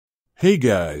Hey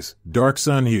guys,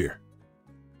 DarksunR here.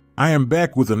 I am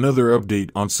back with another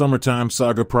update on Summertime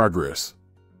Saga progress.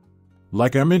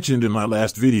 Like I mentioned in my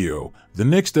last video, the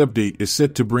next update is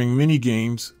set to bring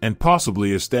mini-games and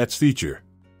possibly a stats feature.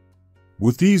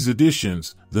 With these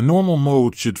additions, the normal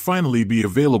mode should finally be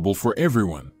available for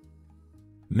everyone.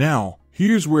 Now,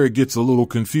 here's where it gets a little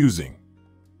confusing.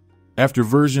 After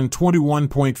version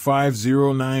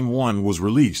 21.5091 was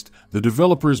released, the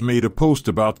developers made a post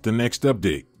about the next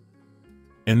update.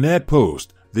 In that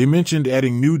post, they mentioned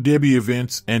adding new Debbie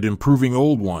events and improving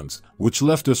old ones, which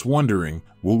left us wondering,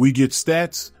 will we get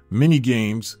stats,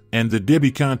 mini-games, and the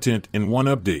Debbie content in one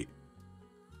update?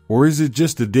 Or is it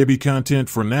just the Debbie content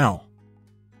for now?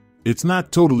 It's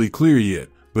not totally clear yet,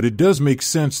 but it does make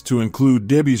sense to include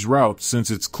Debbie's route since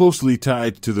it's closely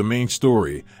tied to the main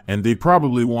story, and they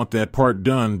probably want that part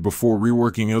done before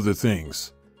reworking other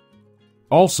things.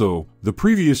 Also, the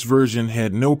previous version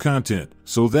had no content,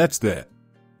 so that's that.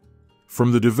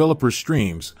 From the developer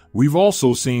streams, we've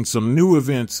also seen some new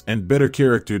events and better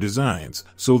character designs,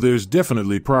 so there's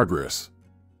definitely progress.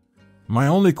 My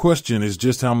only question is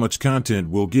just how much content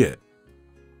we'll get.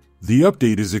 The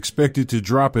update is expected to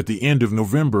drop at the end of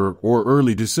November or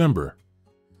early December.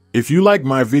 If you like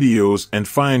my videos and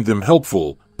find them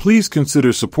helpful, please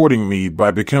consider supporting me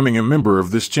by becoming a member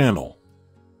of this channel.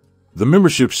 The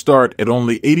memberships start at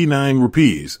only 89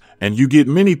 rupees, and you get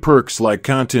many perks like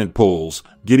content polls,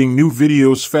 getting new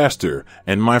videos faster,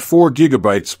 and my 4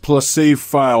 GB plus save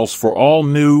files for all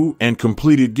new and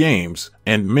completed games,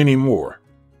 and many more.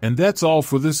 And that's all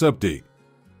for this update.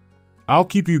 I'll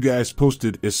keep you guys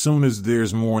posted as soon as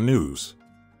there's more news.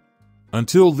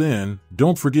 Until then,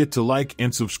 don't forget to like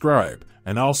and subscribe,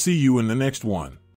 and I'll see you in the next one.